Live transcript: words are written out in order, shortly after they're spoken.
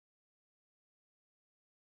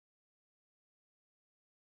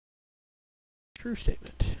True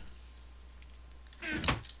statement.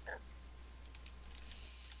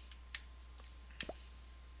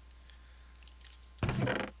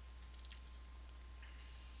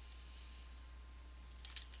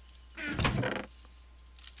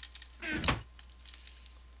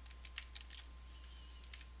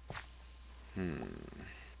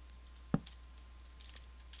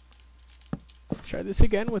 Let's try this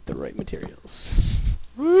again with the right materials.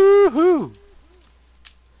 Woohoo!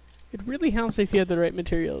 It really helps if you have the right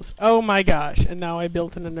materials. Oh my gosh, and now I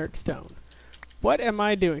built an inert stone. What am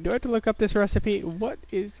I doing? Do I have to look up this recipe? What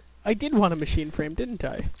is... I did want a machine frame, didn't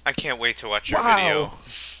I? I can't wait to watch your Wow. video.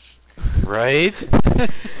 Right?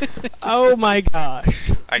 Oh my gosh.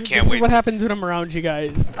 I can't This wait. is what happens when I'm around you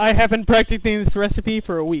guys. I have been practicing this recipe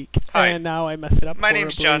for a week, Hi. and now I mess it up. My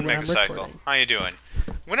name's John horribly when I'm Megacycle. recording. How you doing?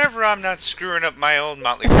 Whenever I'm not screwing up my old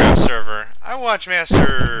Motley Craft server, I watch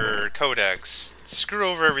Master Codex screw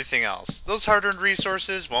over everything else. Those hard-earned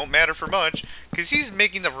resources won't matter for much, because he's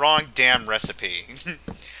making the wrong damn recipe.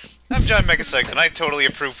 I'm John Megacycle, and I totally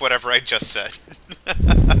approve whatever I just said.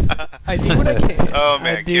 I do what I can. Oh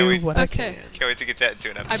man, I do what I Okay. can. Can't wait to get that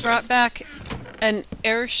into an I episode. brought back an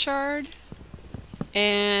air shard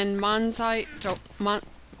and monzite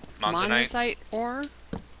ore.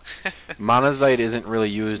 Monazite isn't really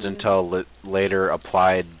used until later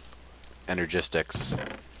applied energistics.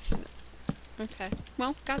 Okay.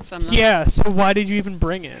 Well, got some though. Yeah, so why did you even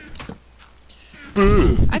bring it?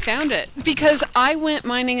 I found it because I went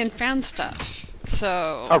mining and found stuff.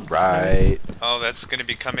 So. Alright. Oh, that's going to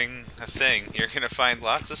be becoming a thing. You're going to find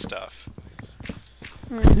lots of stuff.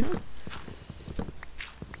 Mhm.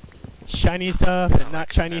 Shiny stuff, and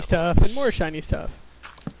not shiny stuff, and more shiny stuff.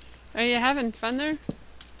 Are you having fun there?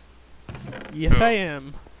 Yes, Who? I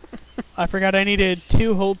am. I forgot I needed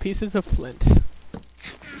 2 whole pieces of flint.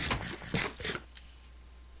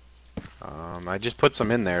 I just put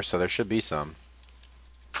some in there, so there should be some.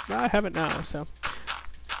 I have it now, so.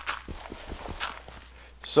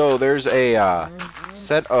 So there's a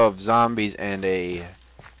set of zombies and a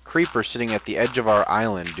creeper sitting at the edge of our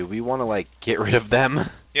island. Do we want to, like, get rid of them?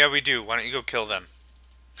 Yeah, we do. Why don't you go kill them?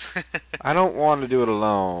 I don't want to do it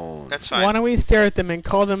alone. That's fine. Why don't we stare at them and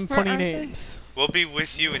call them Where funny are they? names? We'll be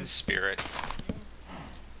with you in spirit.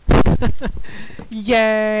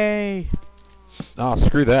 Yay! Oh,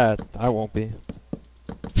 screw that. I won't be.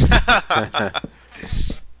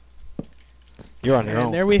 You're on your And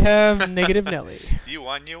own. there we have Negative Nelly. You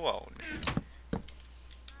on your own.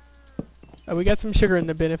 We got some sugar in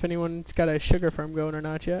the bin if anyone's got a sugar farm going or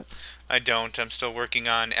not yet. I don't. I'm still working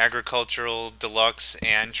on agricultural deluxe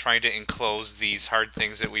and trying to enclose these hard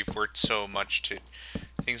things that we've worked so much to.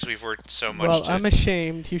 Things we've worked so much Well, to. I'm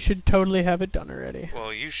ashamed. You should totally have it done already.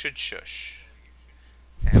 Well, you should shush.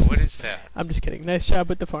 And what is that? I'm just kidding. Nice job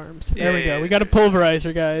with the farms. There we Yeah, go. We got a there's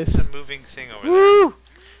pulverizer, guys. It's a moving thing over there. Woo!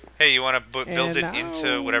 Hey, you want to build And it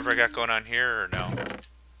into whatever I got going on here, or no?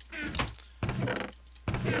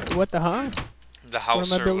 What the huh? The What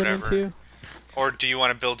house am I or building whatever. into? Or do you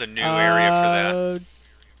want to build a new area for that?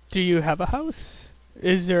 Do you have a house?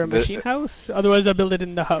 Is there a The- machine house? Otherwise, I'll build it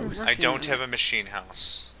in the house. I don't have a machine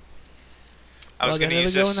house. I Well, was then going to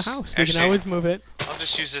use it'll go this. in the house. We Actually, can always move it. I'll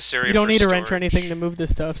just use this area You don't for need a storage. wrench or anything to move the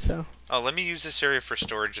stuff, so. Oh, let me use this area for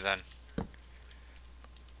storage then.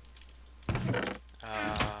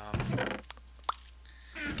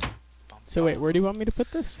 So wait, where do you want me to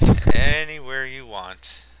put this? Anywhere you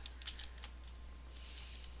want.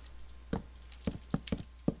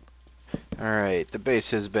 Alright, the base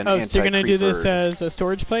has been Oh, so you're gonna do this anti-creepered. as a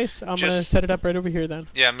storage place? I'm gonna Just- set it up right over here then.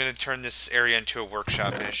 Yeah, I'm going to turn this area into a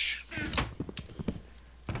workshop-ish.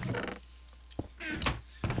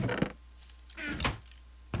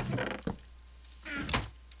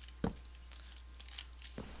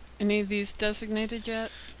 Any of these designated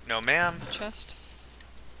yet? No, ma'am. Chest?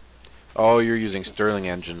 Oh, you're using Stirling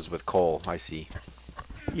engines with coal. I see.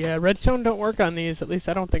 Yeah, redstone don't work on these. At least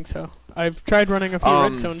I don't think so. I've tried running a few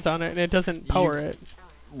redstones on it, and it doesn't power it.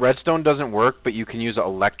 Redstone doesn't work, but you can use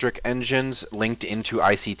electric engines linked into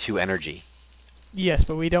IC2 energy. Yes,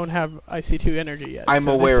 but we don't have IC2 energy yet. I'm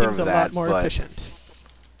so aware this seems of a lot that, more but- efficient.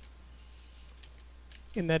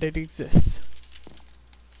 In that it exists.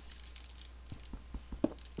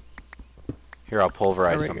 Here, I'll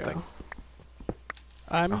pulverize There we something. go.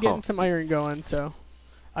 I'm Oh. getting some iron going, so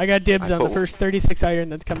I got dibs I on the put- first 36 iron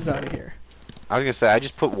that comes out of here. I was gonna say, I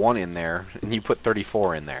just put 1 in there, and you put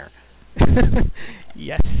 34 in there.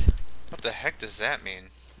 Yes. What the heck does that mean?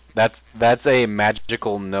 That's a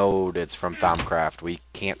magical node. It's from Thaumcraft. We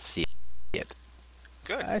can't see it.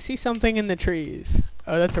 Good. I see something in the trees.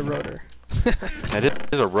 Oh, that's a rotor.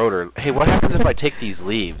 That is a rotor. Hey, what happens if I take these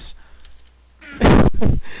leaves?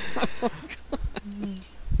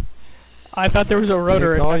 I thought there was a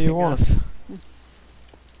rotor Take all you attacking want. us.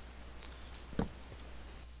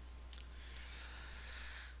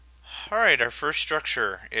 Alright, our first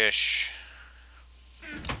structure-ish.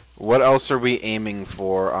 What else are we aiming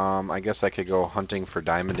for? I guess I could go hunting for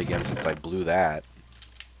diamond again since I blew that.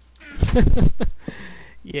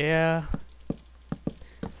 Yeah.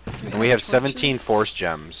 And we have 17 force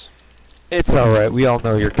gems. It's alright, we all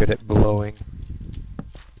know you're good at blowing.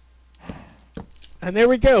 And there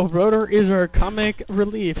we go. Rotor is our comic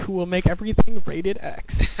relief who will make everything rated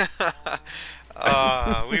X.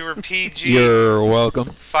 We were PG. You're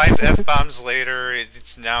welcome. 5 F-bombs later,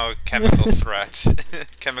 it's now a chemical threat.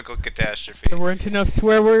 Chemical catastrophe. There weren't enough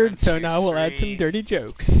swear words, so 1, 2, now we'll add some 3. dirty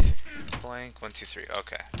jokes. Blank, 1, 2, 3.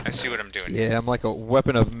 Okay, I see what I'm doing. Yeah, I'm like a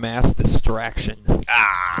weapon of mass distraction.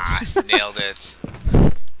 Ah, nailed it.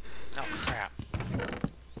 Oh, crap.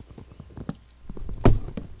 How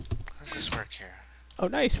does this work here? Oh,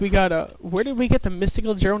 nice. We got a. Where did we get the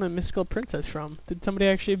mystical drone and mystical princess from? Did somebody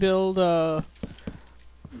actually build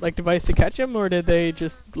like device to catch them, or did they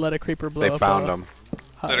just let a creeper blow They up? found them.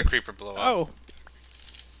 Let a creeper blow up. Oh,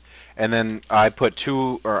 And then I put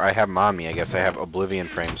I have them on me, I guess. I have oblivion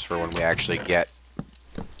frames for when we actually get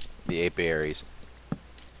the apiaries.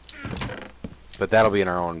 But that'll be in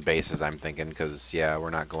our own bases, I'm thinking, because, yeah, we're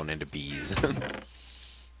not going into bees.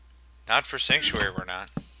 Not for Sanctuary, we're not.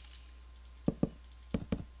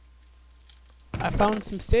 I found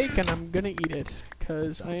some steak and I'm gonna eat it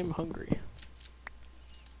because I am hungry.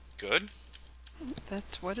 Good.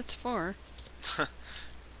 That's what it's for.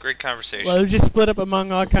 Great conversation. Well, it was just split up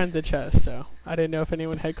among all kinds of chests, so I didn't know if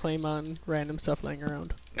anyone had claim on random stuff laying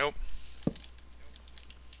around. Nope.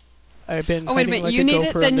 I've been Oh, wait a hiding minute, like you a need it?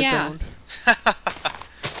 gopher Then yeah. underground.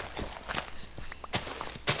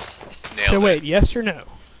 Nailed So it. wait, yes or no?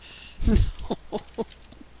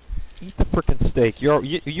 Eat the frickin' steak. You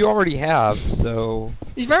already have, so...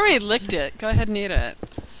 You've already licked it. Go ahead and eat it.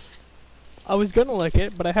 I was gonna lick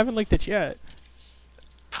it, but I haven't licked it yet.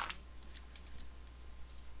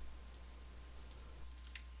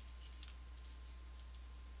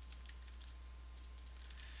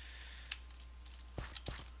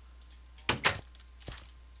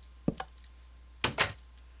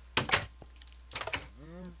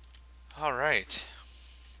 All right.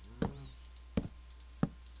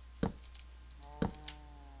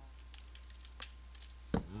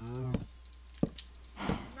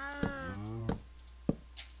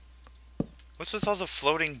 What's with all the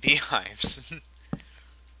floating beehives?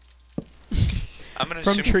 I'm gonna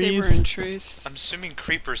From assume. They were trees. in trees. I'm assuming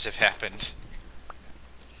creepers have happened.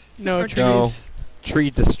 No, Or trees No.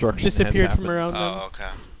 Tree destruction disappeared has from happened. around them. Oh,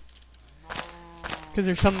 okay. Because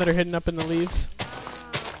there's some that are hidden up in the leaves.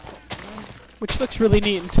 Which looks really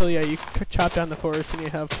neat until, yeah, you chop down the forest and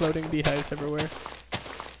you have floating beehives everywhere.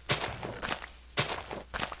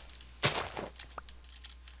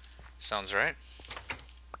 Sounds right.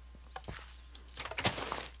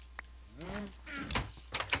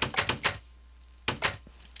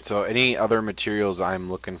 So any other materials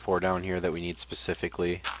I'm looking for down here that we need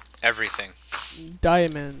specifically? Everything.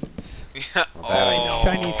 Diamonds. Yeah. Well, that I know.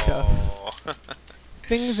 Shiny stuff. stuff.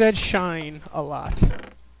 Things that shine a lot.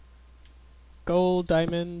 Gold,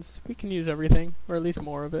 diamonds, we can use everything, or at least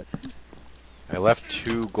more of it. I left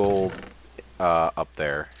 2 gold up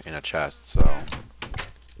there in a chest, so...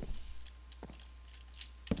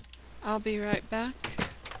 I'll be right back.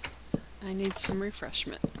 I need some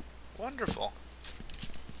refreshment. Wonderful.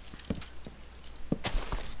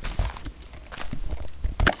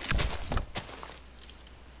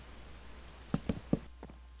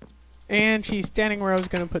 And she's standing where I was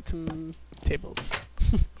going to put some tables.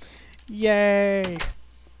 Yay!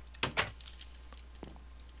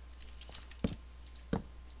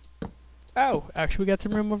 Oh, actually we got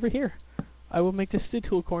some room over here. I will make this the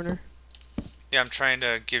tool corner. Yeah, I'm trying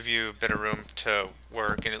to give you a bit of room to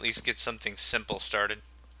work and at least get something simple started.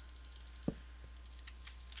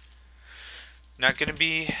 Not gonna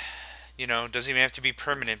be, you know, doesn't even have to be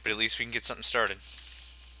permanent, but at least we can get something started.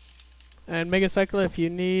 And Megacycle, if you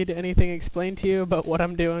need anything explained to you about what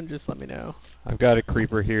I'm doing, just let me know. I've got a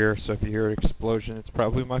creeper here, so if you hear an explosion, it's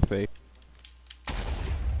probably my fate.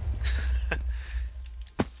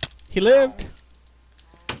 He lived!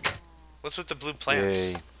 What's with the blue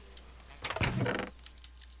plants? Yay.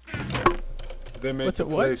 They make What's the it,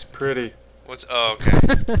 what? place pretty. What's oh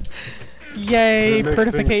okay. Yay, They make things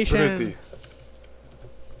fortification! pretty.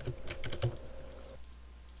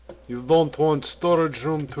 You don't want storage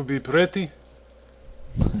room to be pretty?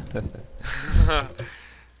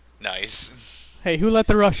 Nice. Hey, who let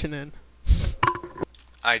the Russian in?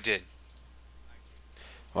 I did.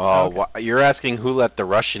 Oh, you're asking who let the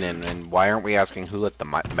Russian in, and why aren't we asking who let the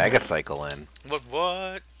Megacycle in?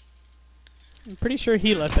 What? I'm pretty sure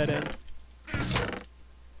he let that in.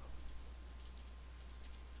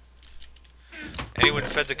 Anyone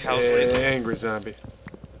fed the cows lately? Angry zombie.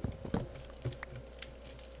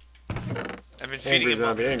 I've been feeding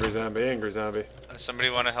him. Angry zombie. Somebody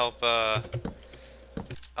want to help? Oh,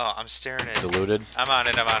 I'm staring at. Diluted? I'm on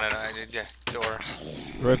it. Yeah, door.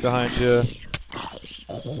 Right behind you.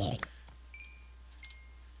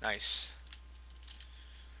 Nice.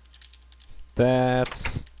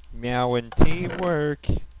 That's meowing teamwork.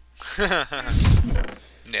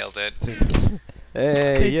 Nailed it.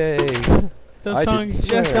 Hey, yay. Those I songs didn't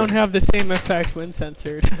just swear. don't have the same effect when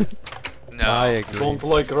censored. No. I agree. Don't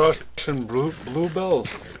like Russian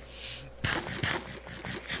bluebells.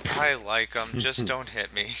 I like them. Just don't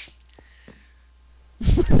hit me.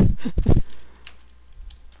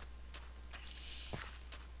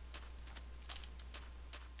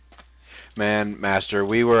 Man, Master,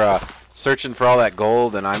 we were searching for all that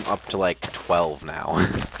gold, and I'm up to like 12 now.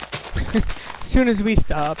 As soon as we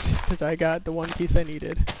stopped, because I got the one piece I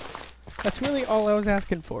needed. That's really all I was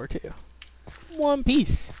asking for, too. One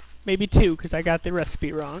piece. Maybe two, because I got the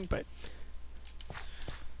recipe wrong, but...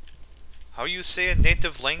 How you say a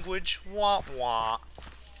native language? Wah wah.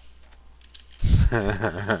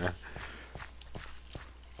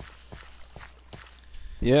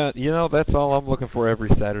 Yeah, you know, that's all I'm looking for every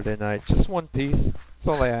Saturday night. Just one piece. That's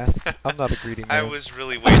all I ask. I'm not a greedy man. I was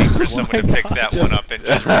really waiting for someone to pick that one up and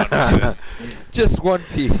just run with it. Just one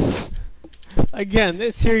piece. Again,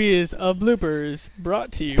 this series of bloopers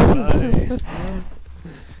brought to you by...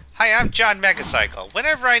 Hi, I'm John Megacycle.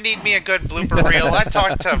 Whenever I need me a good blooper reel, I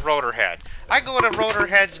talk to Rotorhead. I go to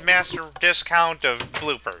Rotorhead's master discount of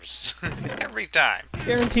bloopers. Every time.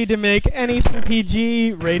 Guaranteed to make anything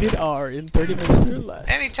PG, rated R, in 30 minutes or less.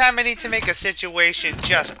 Anytime I need to make a situation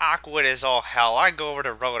just awkward as all hell, I go over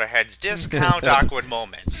to Rotorhead's discount awkward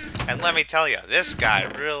moments. And let me tell you, this guy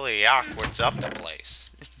really awkwards up the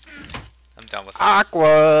place. I'm done with that.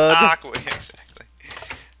 Awkward! Awkward, exactly.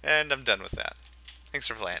 And I'm done with that. Thanks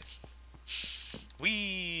for playing.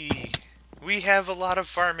 We have a lot of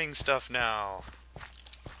farming stuff now.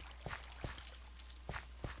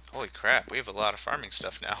 Holy crap, we have a lot of farming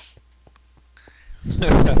stuff now.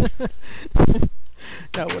 Now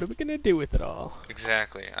what are we gonna do with it all?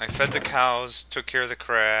 Exactly. I fed the cows, took care of the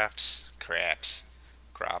crops. Crops.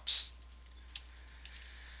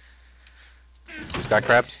 Who's got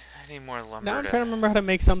crabs? I need more lumber. Now I'm trying to remember how to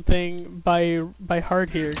make something by heart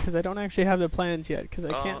here, because I don't actually have the plans yet, because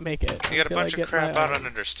I can't make it. You got a until bunch I of get crap my I don't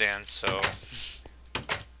understand, so...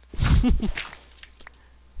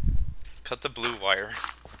 Cut the blue wire.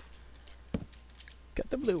 Got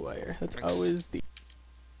the blue wire. That's Thanks. always the...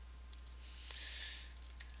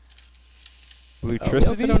 Bluetricity?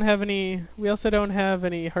 we also don't have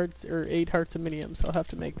any hearts, or 8 hearts of minium, so I'll have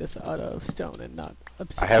to make this out of stone and not I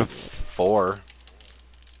obsidian. have 4.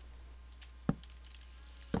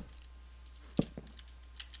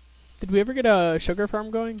 Did we ever get a sugar farm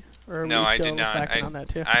going? Or are No, we I still did not. backing on that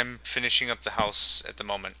too? I'm finishing up the house at the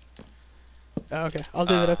moment. Oh, okay, I'll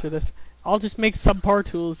do that after this. I'll just make subpar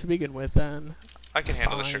tools to begin with then. I can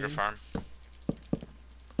handle the sugar Fine. farm.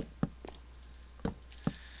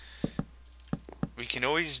 We can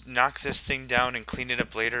always knock this thing down and clean it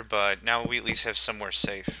up later, but now we at least have somewhere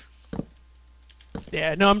safe.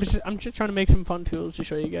 Yeah, no, I'm just trying to make some fun tools to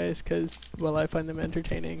show you guys, because, well, I find them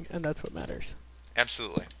entertaining, and that's what matters.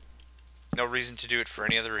 Absolutely. No reason to do it for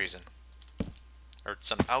any other reason. Or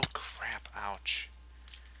some... Oh, crap. Ouch.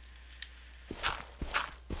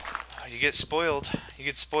 You get spoiled. You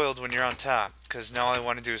get spoiled when you're on top, because now all I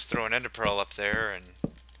want to do is throw an ender pearl up there, and...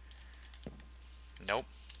 Nope.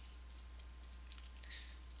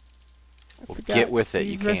 Well, Forgot get with it,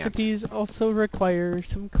 you these can't. recipes also require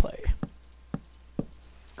some clay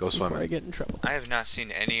Go before I swimming. get in trouble. I have not seen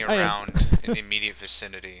any I am. around in the immediate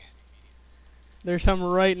vicinity. There's some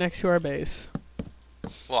right next to our base.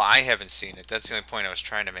 Well, I haven't seen it. That's the only point I was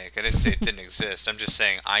trying to make. I didn't say it didn't exist. I'm just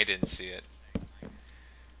saying I didn't see it.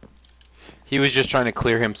 He was just trying to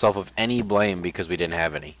clear himself of any blame because we didn't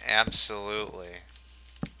have any. Absolutely.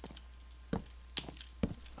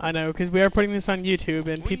 I know, because we are putting this on YouTube,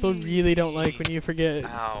 and people really don't like when you forget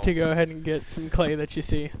Ow. to go ahead and get some clay that you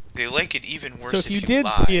see. They like it even So worse if you you did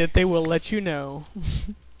lie. see it, they will let you know.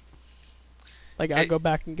 Like, Hey- I'll go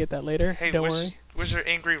back and get that later. Hey, Don't worry. where's our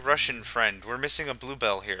angry Russian friend? We're missing a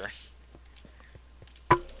bluebell here.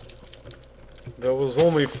 There was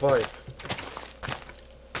only 5.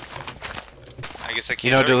 I guess I can't. You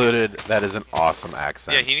know, argue. Diluted, that is an awesome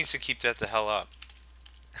accent. Yeah, he needs to keep that the hell up.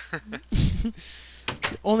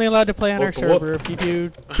 Only allowed to play on our But what- server if you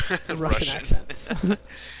do Russian accents.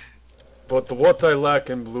 But what I lack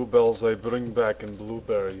in bluebells, I bring back in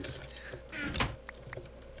blueberries.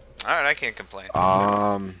 Alright, I can't complain.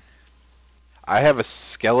 I have a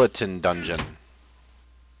skeleton dungeon.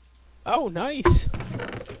 Oh, nice.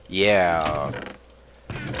 Yeah.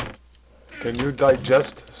 Can you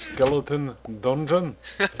digest skeleton dungeon?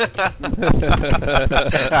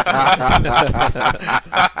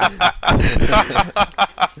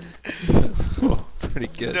 Oh, pretty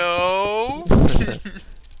good. No!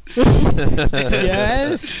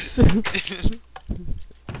 Yes.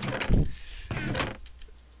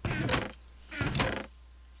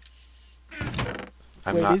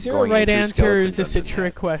 I'm Wait, not is there a going right into answer or skeleton is this a dungeon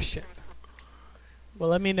trick yet. question? Well,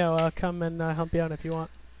 let me know. I'll come and help you out if you want.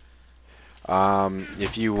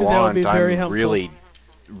 If you 'Cause that would be want, very I'm helpful.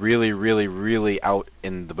 really out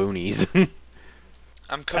in the boonies.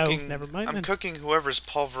 I'm cooking. never mind I'm then. cooking whoever's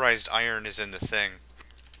pulverized iron is in the thing.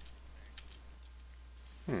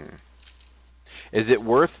 Is it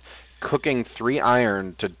worth cooking 3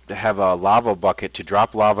 iron to have a lava bucket to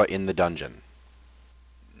drop lava in the dungeon?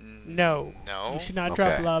 No. No. You should not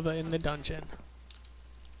drop Okay. lava in the dungeon.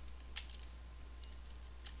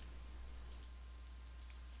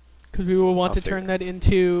 Because we will want I'll to turn that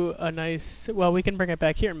into a nice... Well, we can bring it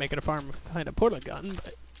back here and make it a farm behind a portal gun,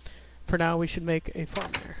 but for now we should make a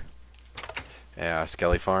farm there. Yeah,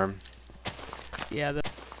 Skelly Farm. Yeah,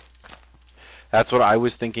 That's what I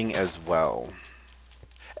was thinking as well.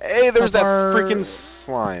 Hey, there's that far- freaking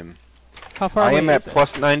slime. how far I away am at is it?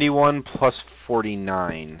 plus 91, plus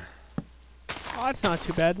 49. Oh, that's not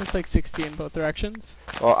too bad. That's like 60 in both directions.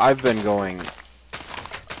 Well, I've been going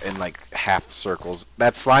in like half circles.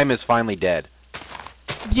 That slime is finally dead.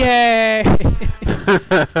 Yay!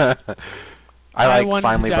 I like wanted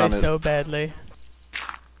finally to die found it. so badly.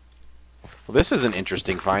 Well, this is an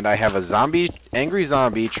interesting find. I have a angry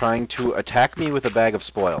zombie trying to attack me with a bag of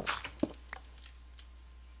spoils.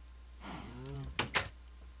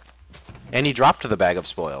 And he dropped the bag of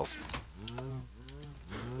spoils.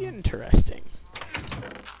 Interesting.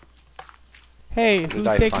 Hey, who's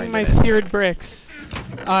I taking find my in it? seared bricks?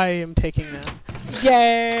 I am taking them.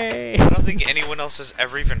 Yay! I don't think anyone else has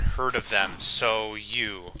ever even heard of them, so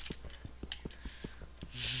you.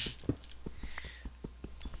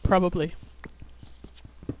 Probably.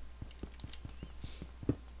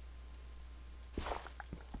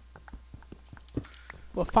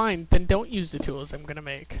 Well, fine. Then don't use the tools I'm gonna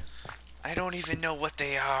make. I don't even know what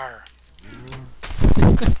they are.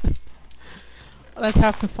 Well, that's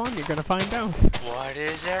half the fun. You're gonna find out. What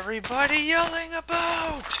is everybody yelling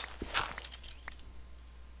about?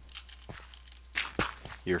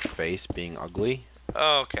 Your face being ugly.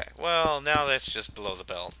 Okay, well, now that's just below the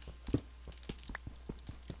belt.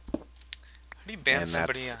 How do you ban And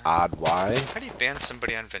somebody that's on... odd. Why? How do you ban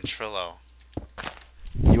somebody on Ventrilo?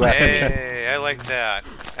 You asked me. Hey, I like that.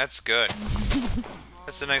 That's good.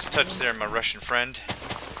 That's a nice touch there, my Russian friend.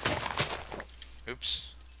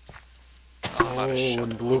 Oops. Oh, I'm out Oh, of shit. when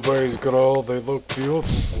blueberries grow, they look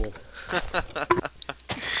beautiful.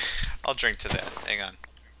 I'll drink to that. Hang on.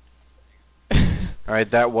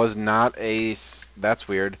 Alright, that was not a... That's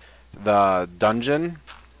weird. The dungeon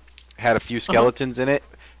had a few skeletons in it.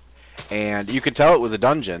 And you could tell it was a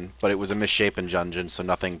dungeon, but it was a misshapen dungeon, so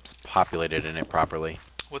nothing's populated in it properly.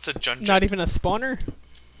 What's a dungeon? Not even a spawner?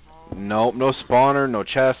 Nope, no spawner, no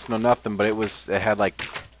chest, no nothing, but it had like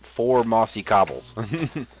 4 mossy cobbles.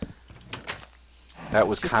 That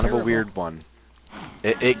was Just kind of a terrible. weird one.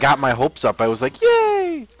 It got my hopes up. I was like,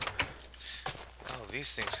 yay! Oh,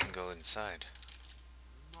 these things can go inside.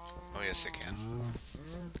 Oh, yes, they can.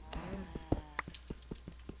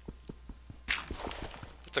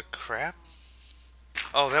 What the crap?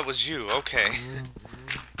 Oh, that was you. Okay.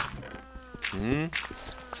 Hmm?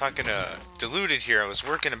 Talking to Diluted here, I was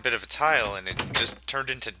working a bit of a tile and it just turned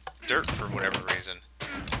into dirt for whatever reason.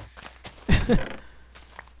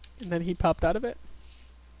 And then he popped out of it?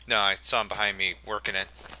 No, I saw him behind me working it.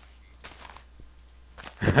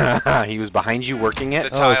 He was behind you working it? The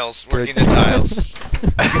tiles, good. working the tiles.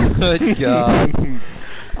 Good God.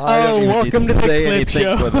 I don't even welcome need to to the say clip anything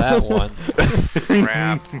show. for that one.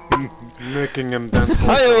 Crap. Making him dance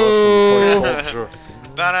like Hi-yo! a culture.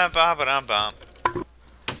 Ba-da-ba-ba-dum-bum.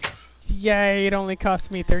 Yay, it only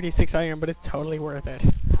cost me 36 iron, but it's totally worth it.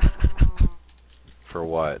 For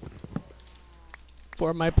what?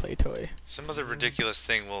 For my play toy. Some other ridiculous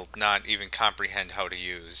thing we'll not even comprehend how to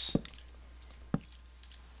use.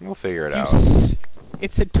 We'll figure it You out.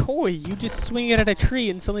 It's a toy. You just swing it at a tree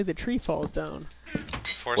and suddenly the tree falls down.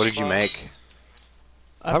 Force What did you falls? make?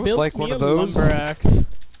 I would built like me one a of those. lumber axe.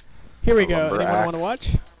 Here we A go. lumber Anyone want to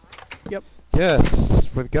axe. watch? Yep. Yes,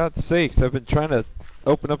 for God's sakes, I've been trying to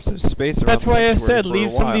open up some space around That's why I Sanctuary said for a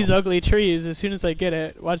leave some of these while. ugly trees as soon as I get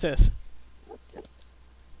it. Watch this.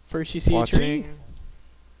 First you see a tree, Watching.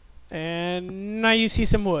 and now you see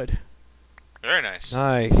some wood. Very nice.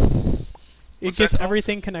 Nice. It What's that gets called?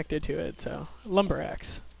 everything connected to it, so lumber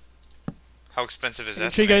axe. How expensive is I'll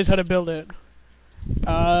that? show you to guys make? how to build it.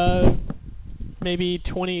 Maybe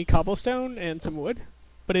 20 cobblestone and some wood.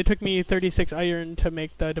 But it took me 36 iron to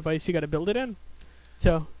make the device you gotta build it in.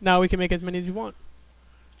 So now we can make as many as you want.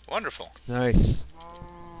 Wonderful. Nice.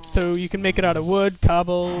 So you can make it out of wood,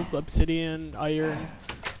 cobble, obsidian, iron.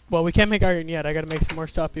 Well, we can't make iron yet. I gotta make some more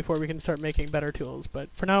stuff before we can start making better tools. But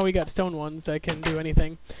for now, we got stone ones that can do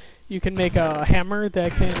anything. You can make a hammer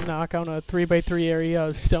that can knock out a 3x3 area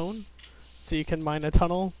of stone. So you can mine a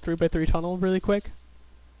tunnel, 3x3 tunnel really quick.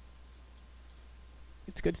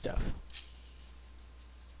 It's good stuff.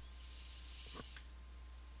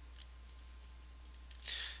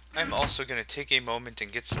 I'm also going to take a moment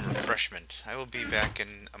and get some refreshment. I will be back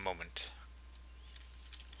in a moment.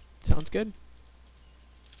 Sounds good.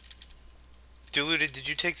 Diluted, did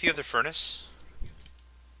you take the other furnace?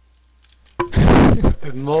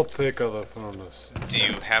 Did not take other furnace. Do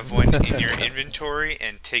you have one in your inventory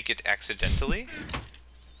and take it accidentally?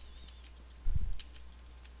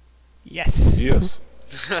 Yes. Yes.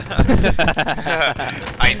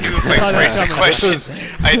 I knew if I Saw that phrased the coming. question,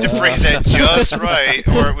 I had to phrase that just right,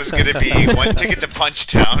 or it was going to be one ticket to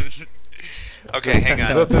Punchtown. Okay, hang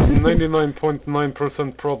on. That is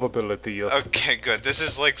 99.9% probability, yes. Okay, good. This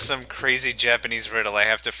is like some crazy Japanese riddle I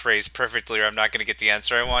have to phrase perfectly or I'm not going to get the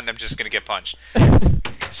answer I want and I'm just going to get punched.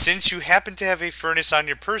 Since you happen to have a furnace on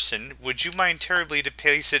your person, would you mind terribly to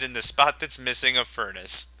place it in the spot that's missing a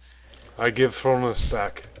furnace? I give furnace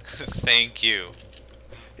back. Thank you.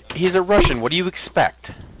 He's a Russian. What do you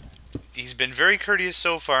expect? He's been very courteous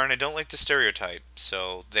so far and I don't like the stereotype,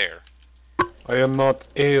 so there. I am not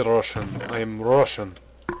a Russian. I am Russian.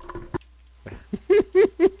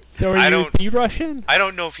 So are I you don't- the Russian? I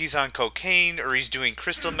don't know if he's on cocaine or he's doing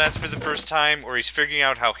crystal meth for the first time or he's figuring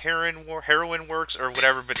out how heroin works or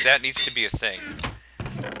whatever, but that needs to be a thing.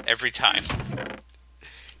 Every time.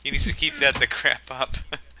 He needs to keep that the crap up.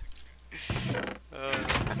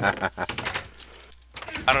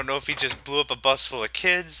 I don't know if he just blew up a bus full of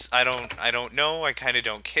kids. I don't know. I kind of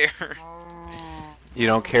don't care. You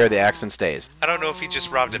don't care, the accent stays. I don't know if he just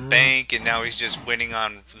robbed a bank and now he's just winning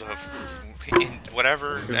on the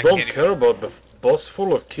whatever. You I don't can't care about the bus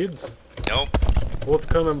full of kids? Nope. What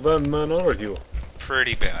kind of bad man are you?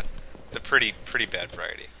 Pretty bad. The pretty bad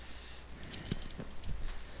variety.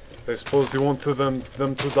 I suppose you want them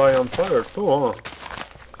to die on fire too, huh?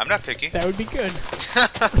 I'm not picky. That would be good.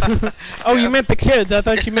 Oh, you meant the kids. I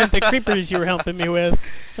thought you meant the creepers you were helping me with.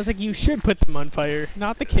 I was like, you should put them on fire,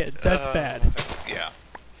 not the kids. That's bad. Yeah.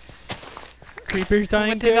 Creepers dying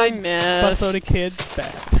What did I good, miss? busload of kids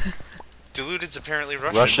bad. Diluted's apparently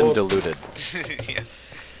Russian. Russian diluted. Yeah.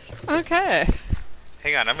 Okay.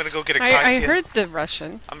 Hang on, I'm gonna go get a cocktail. I heard the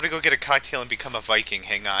Russian. I'm gonna go get a cocktail and become a Viking.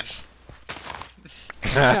 Hang on.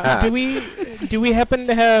 Now, do we happen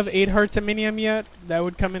to have 8 hearts of minium yet? That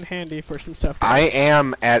would come in handy for some stuff. I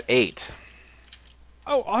am at 8.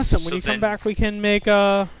 Oh, awesome! So When you then- come back, we can make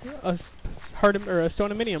a heart of, or a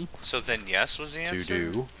stone of minium. So then, yes was the To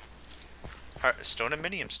answer. do. Stone and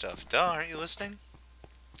minium stuff. Duh, aren't you listening?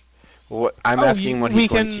 What I'm Oh, asking what we he's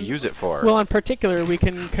going can- to use it for. Well, in particular, we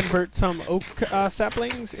can convert some oak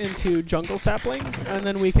saplings into jungle saplings, and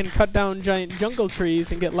then we can cut down giant jungle trees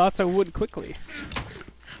and get lots of wood quickly.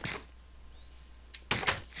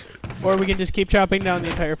 Or we can just keep chopping down the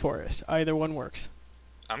entire forest. Either one works.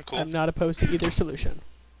 I'm cool. I'm not opposed to either solution.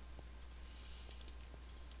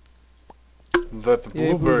 That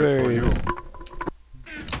Yay, blueberry for you. blueberries.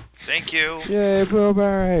 Thank you. Yay,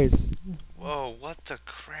 blueberries. Whoa, what the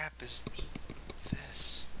crap is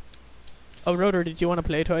this? Oh, Rotor, did you want a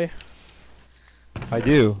play toy? I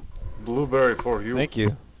do. Blueberry for you. Thank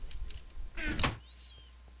you.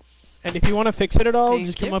 And if you want to fix it at all, Thank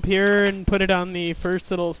just you. come up here and put it on the first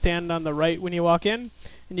little stand on the right when you walk in,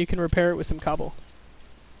 and you can repair it with some cobble.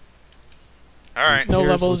 Alright. No Here's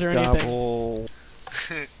levels with or anything. gobble.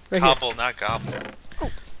 Right Cobble, not gobble.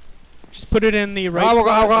 Just put it in the right Gobble,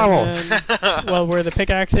 spot, gobble, and then, well, where the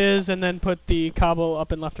pickaxe is, and then put the cobble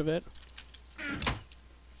up and left of it.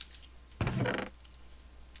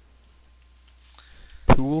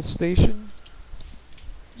 Tool station?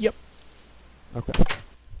 Yep. Okay.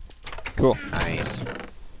 Cool. Nice.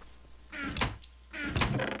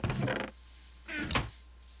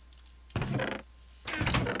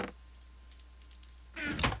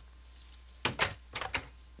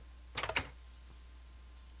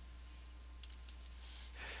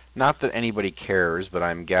 Not that anybody cares, but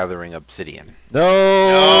I'm gathering obsidian.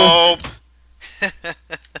 No. Nope.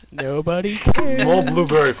 Nobody cares. No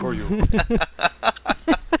blueberry for you.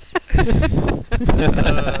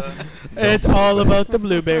 It's all about the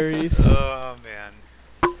blueberries. Oh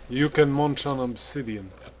man. You can munch on obsidian.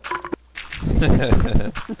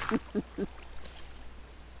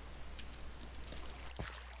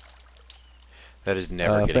 That is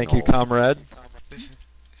never getting thank you, old. comrade.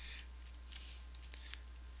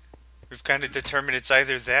 We've kind of determined it's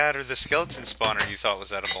either that or the skeleton spawner you thought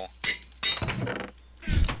was edible.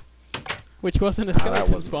 Which wasn't a that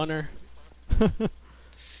skeleton wasn't. spawner.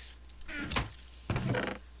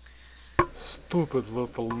 Stupid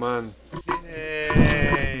little man.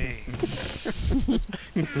 Yay!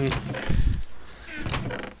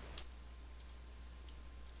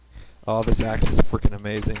 Oh, this axe is freaking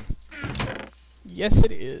amazing. Yes,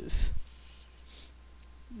 it is.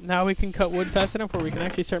 Now we can cut wood fast enough where we can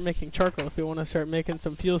actually start making charcoal if we want to start making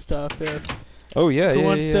some fuel stuff. If Oh yeah, who yeah,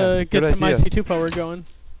 wants yeah. to get Good some idea. IC2 power going?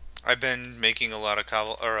 I've been making a lot of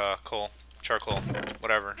coal, charcoal,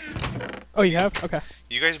 whatever. Oh, you have? Okay.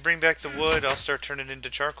 You guys bring back the wood, I'll start turning it into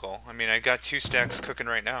charcoal. I mean, I got 2 stacks cooking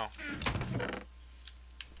right now.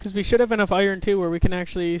 Because we should have enough iron too, where we can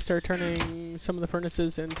actually start turning some of the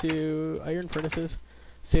furnaces into iron furnaces.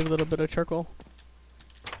 Save a little bit of charcoal.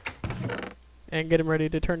 And get them ready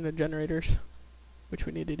to turn the generators, which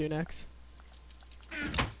we need to do next.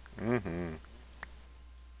 Mm-hmm.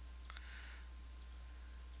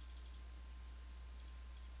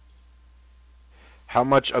 How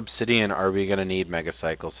much obsidian are we gonna need,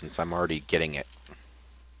 Megacycle, since I'm already getting it?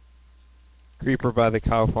 Creeper by the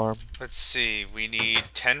cow farm. Let's see, we need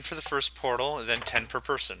 10 for the first portal, and then 10 per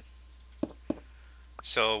person.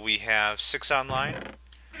 So we have 6 online.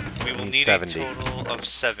 We will need 70. a total of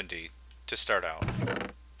 70 to start out.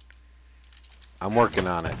 I'm working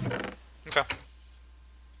on it. Okay.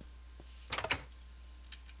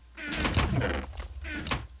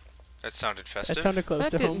 That sounded That festive. sounded close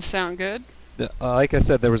That to didn't home. sound good. Like I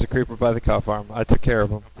said, there was a creeper by the cow farm. I took care of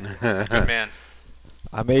him. Good man.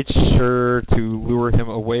 I made sure to lure him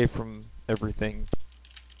away from everything.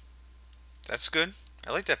 That's good.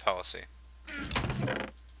 I like that policy.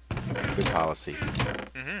 Good policy.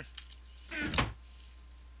 Mm-hmm.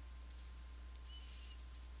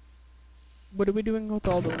 What are we doing with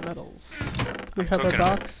all the metals? We I'm have a cooking 'em.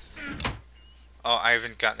 box. Oh, I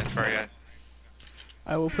haven't gotten that far yet.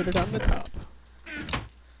 I will put it on the top.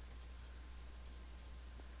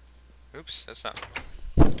 Oops, that's not...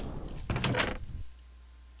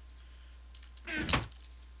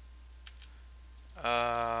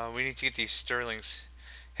 we need to get these sterlings.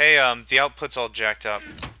 Hey, the output's all jacked up.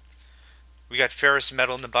 We got ferrous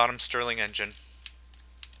metal in the bottom sterling engine.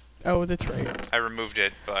 Oh, that's right. I removed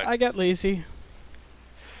it, but... I got lazy.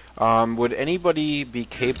 Would anybody be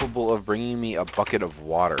capable of bringing me a bucket of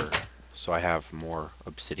water so I have more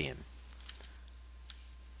obsidian?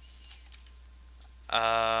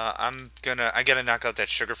 I gotta knock out that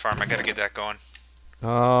sugar farm. I gotta get that going.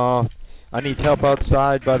 I need help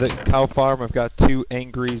outside by the cow farm. I've got 2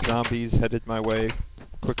 angry zombies headed my way.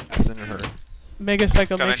 Quick, in a hurry. Megacycle,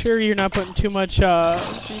 Coming. make sure you're not putting too much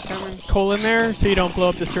coal in there so you don't blow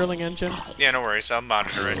up the Stirling engine. Yeah, no worries. I'll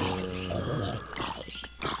monitor it.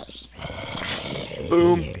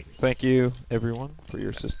 Boom. Thank you, everyone, for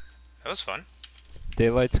your assistance. That was fun.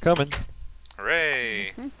 Daylight's coming.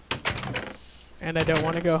 Hooray! And I don't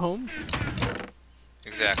want to go home.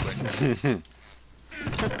 Exactly.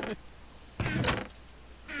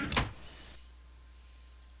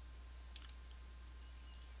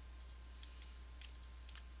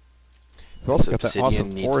 We've also got This that obsidian awesome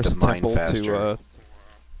needs to forest mine temple faster. to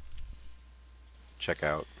Check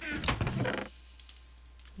out.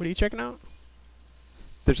 What are you checking out?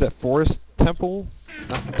 there's that forest temple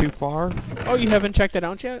not too far. Oh, you haven't checked it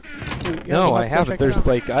out yet? You No, I have to go haven't. check it There's out.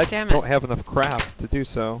 like I Damn don't it. have enough craft to do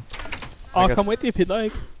so. I'll got- come with you if you'd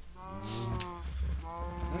like.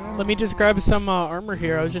 Let me just grab some armor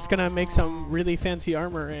here. I was just gonna make some really fancy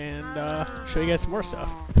armor and show you guys some more stuff.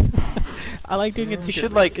 I like doing it You secretly.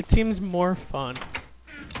 should, like- It seems more fun.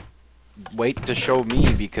 Wait to show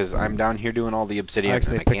me because I'm down here doing all the I obsidian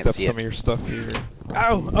actually and I picked can't up see some of it. your stuff here.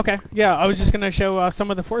 Oh, okay. Yeah, I was just gonna show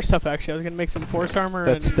some of the force stuff actually. I was gonna make some force armor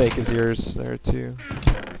That and steak is yours there too.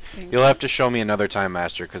 You'll have to show me another time,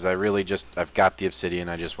 Master, because I've got the obsidian.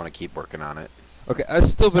 I just want to keep working on it. Okay, I've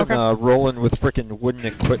still been Okay. rolling with frickin' wooden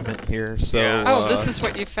equipment here, so. Yeah. Oh, this is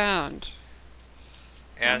what you found.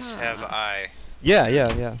 As Ah. have I. Yeah,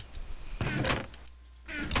 yeah, yeah.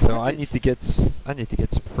 So What I need is- to get some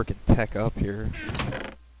frickin' tech up here.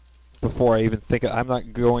 before I even think. I'm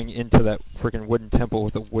not going into that freaking wooden temple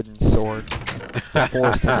with a wooden sword. The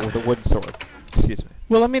forest temple with a wooden sword. Excuse me.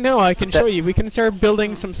 Well, let me know. I can show you. We can start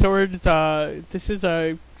building some swords. This is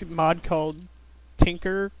a mod called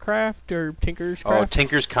Tinkercraft or Tinker's Craft. Oh,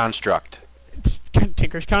 Tinker's Construct.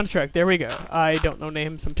 Tinker's Construct. There we go. I don't know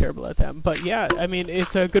names. I'm terrible at them. But yeah, I mean,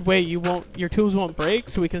 it's a good way. Your tools won't break,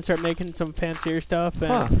 so we can start making some fancier stuff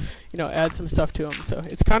and add some stuff to them. So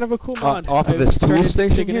it's kind of a cool mod. Off of this tool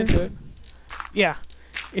station here? Into it. Yeah.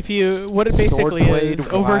 What it basically is,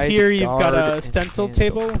 over here you've got a stencil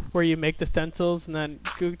table where you make the stencils, and then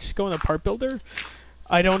just go in the part builder.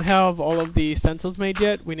 I don't have all of the stencils made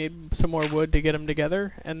yet. We need some more wood to get them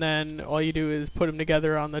together, and then all you do is put them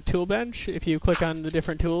together on the tool bench. If you click on the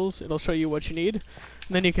different tools, it'll show you what you need, and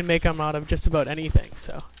then you can make them out of just about anything.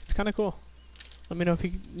 So it's kind of cool. Let me know if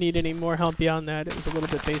you need any more help beyond that. It was a little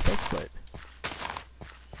bit basic, but...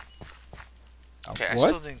 Okay, I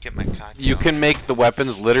still didn't get my cocktail. You can make the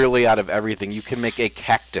weapons literally out of everything. You can make a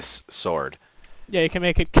cactus sword. Yeah, you can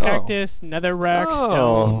make it cactus, netherrack,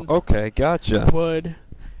 stone, okay, gotcha. wood.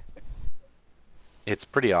 It's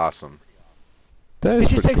pretty awesome. That It is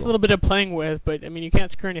just pretty takes a cool. little bit of playing with, but I mean, you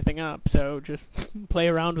can't screw anything up, so just play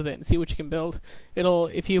around with it and see what you can build.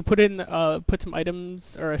 If you put some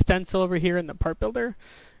items or a stencil over here in the part builder,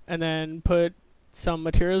 and then put some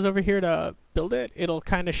materials over here to build it, it'll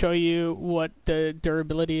kind of show you what the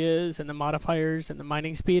durability is and the modifiers and the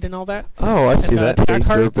mining speed and all that. Oh, I see that. attack Base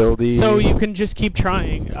cards. durability. So you can just keep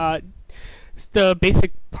trying. The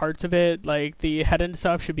basic parts of it, like the head and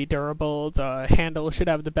stuff, should be durable. The handle should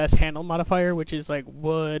have the best handle modifier, which is like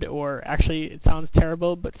wood, or actually, it sounds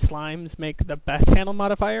terrible, but slimes make the best handle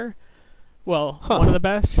modifier. Well, one of the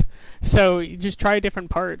best. So you just try different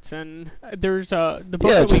parts, and there's the book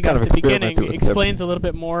that we just got kind at of the experiment beginning with explains everything. a little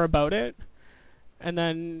bit more about it. And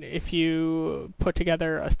then if you put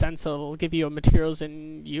together a stencil, it'll give you a materials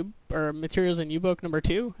in U-book number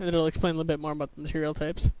 2, and it'll explain a little bit more about the material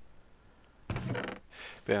types.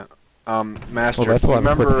 Yeah. Master, Well, that's do a you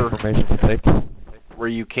lot of quick remember information to take. where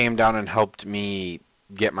you came down and helped me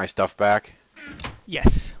get my stuff back?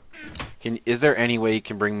 Yes. Is there any way you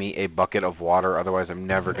can bring me a bucket of water? Otherwise, I'm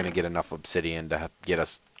never going to get enough obsidian to get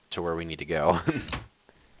us to where we need to go.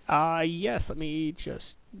 Yes. Let me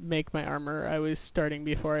just make my armor. I was starting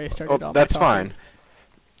before I started all that's my talking.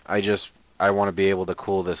 fine. I want to be able to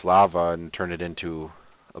cool this lava and turn it into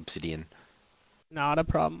obsidian. Not a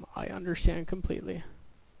problem. I understand completely.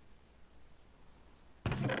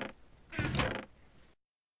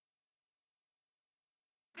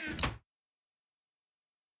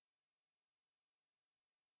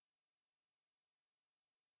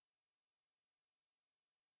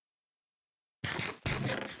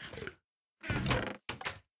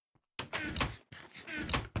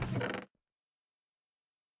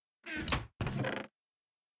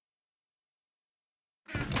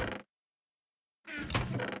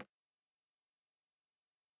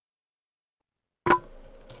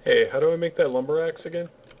 Hey, how do I make that lumber axe again?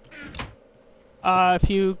 If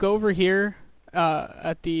you go over here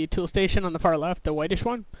at the tool station on the far left, the whitish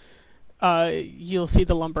one, you'll see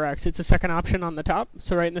the lumber axe. It's the second option on the top,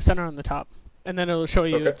 so right in the center on the top. And then it'll show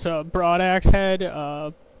you it's a broad axe head,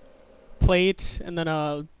 plate, and then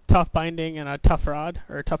a tough binding and a tough rod,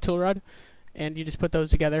 or a tough tool rod. And you just put those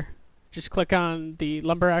together. Just click on the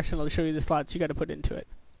lumber axe and it'll show you the slots you got to put into it.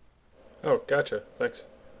 Oh, gotcha. Thanks.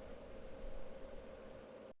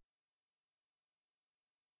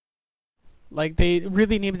 Like, they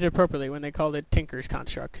really named it appropriately when they called it Tinker's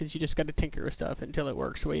Construct, because you just got to tinker with stuff until it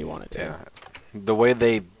works the way you want it to. Yeah. The way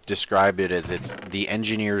they described it is it's the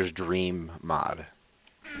engineer's dream mod.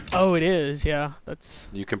 Oh, it is, yeah.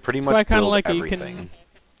 You can pretty That's much why I kinda build like it. everything.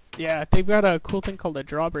 Yeah, they've got a cool thing called a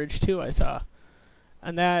drawbridge, too, I saw.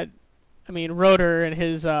 And that, I mean, Rotor and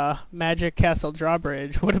his Magic Castle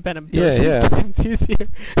drawbridge would have been a billion times easier.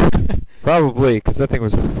 Probably, because that thing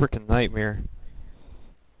was a freaking nightmare.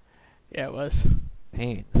 Yeah, it was.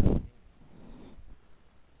 Pain.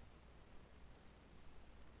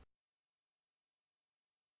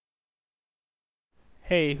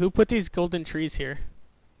 Hey, who put these golden trees here?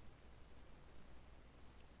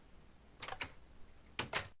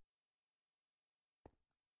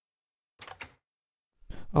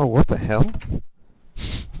 Oh, what the hell?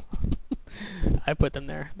 I put them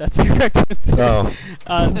there. That's the correct answer.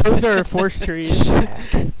 Oh. Those are forest trees.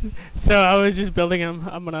 So I was just building them.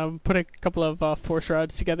 I'm gonna put a couple of force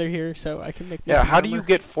rods together here so I can make. Yeah, how do you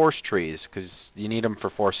get forest trees? Because you need them for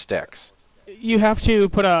 4 sticks. You have to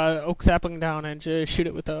put a oak sapling down and just shoot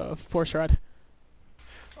it with a force rod.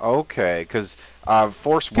 Okay, because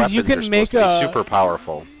force weapons you can are supposed make to be super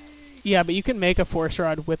powerful. Yeah, but you can make a force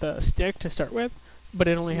rod with a stick to start with, but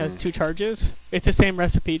it only has 2 charges. It's the same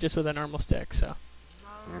recipe, just with a normal stick, so.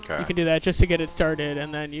 Okay. You can do that just to get it started,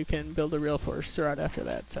 and then you can build a real force rod after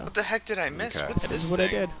that, so. What the heck did I miss? Okay. What's That this is what thing?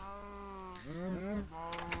 I did.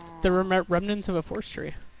 The remnants of a force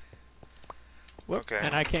tree. Whoop, Okay.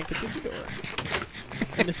 and I can't get through the door.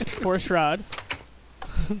 And this is force rod.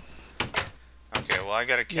 Okay, well I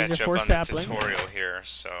gotta These are catch up four on the saplings. tutorial here,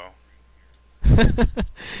 so...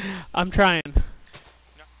 I'm trying.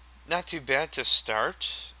 Not too bad to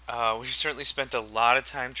start. We've certainly spent a lot of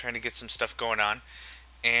time trying to get some stuff going on,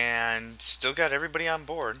 and still got everybody on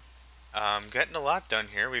board. Getting a lot done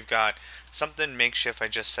here. We've got something makeshift. I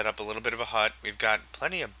just set up a little bit of a hut. We've got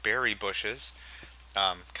plenty of berry bushes,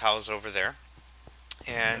 cows over there,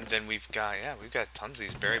 and then we've got tons of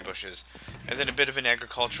these berry bushes, and then a bit of an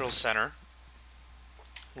agricultural center.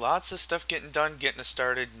 Lots of stuff getting done, getting us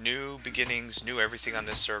started, new beginnings, new everything on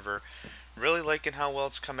this server. Really liking how well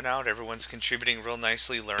it's coming out. Everyone's contributing real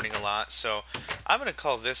nicely, learning a lot. So I'm going to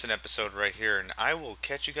call this an episode right here, and I will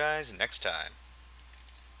catch you guys next time.